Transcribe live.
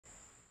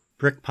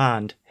Brick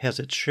Pond has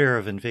its share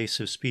of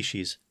invasive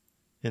species.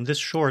 In this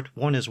short,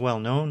 one is well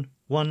known,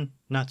 one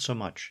not so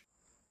much.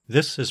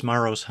 This is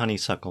Morrow's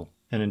honeysuckle,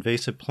 an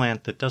invasive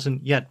plant that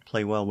doesn't yet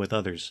play well with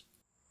others.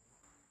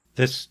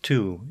 This,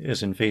 too,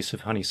 is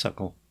invasive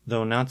honeysuckle,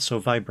 though not so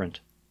vibrant.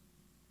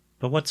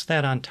 But what's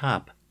that on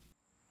top?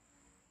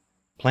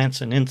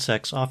 Plants and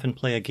insects often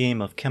play a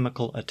game of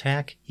chemical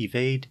attack,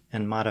 evade,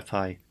 and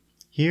modify.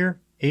 Here,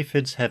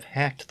 aphids have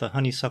hacked the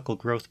honeysuckle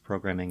growth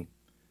programming.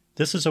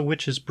 This is a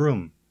witch's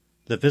broom,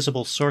 the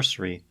visible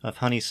sorcery of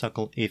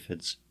honeysuckle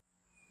aphids.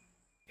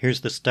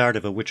 Here's the start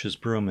of a witch's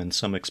broom and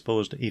some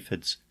exposed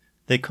aphids.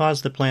 They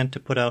cause the plant to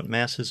put out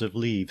masses of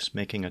leaves,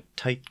 making a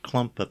tight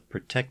clump of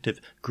protective,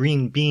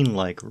 green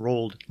bean-like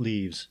rolled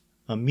leaves,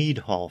 a mead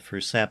hall for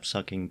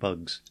sap-sucking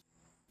bugs.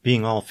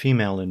 Being all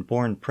female and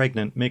born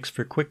pregnant makes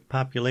for quick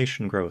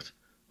population growth.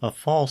 A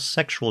fall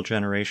sexual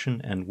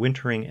generation and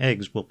wintering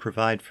eggs will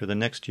provide for the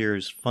next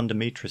year's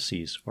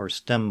fundamatrices, or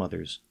stem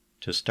mothers,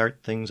 to start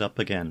things up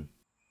again.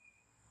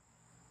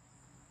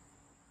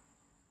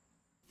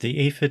 The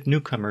aphid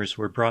newcomers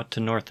were brought to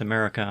North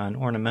America on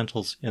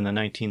ornamentals in the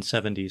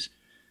 1970s.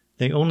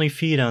 They only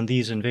feed on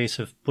these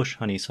invasive bush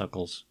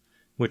honeysuckles,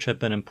 which have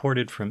been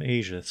imported from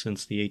Asia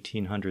since the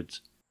 1800s.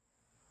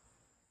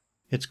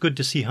 It's good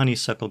to see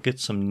honeysuckle get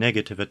some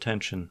negative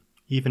attention,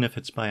 even if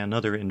it's by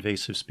another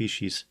invasive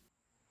species.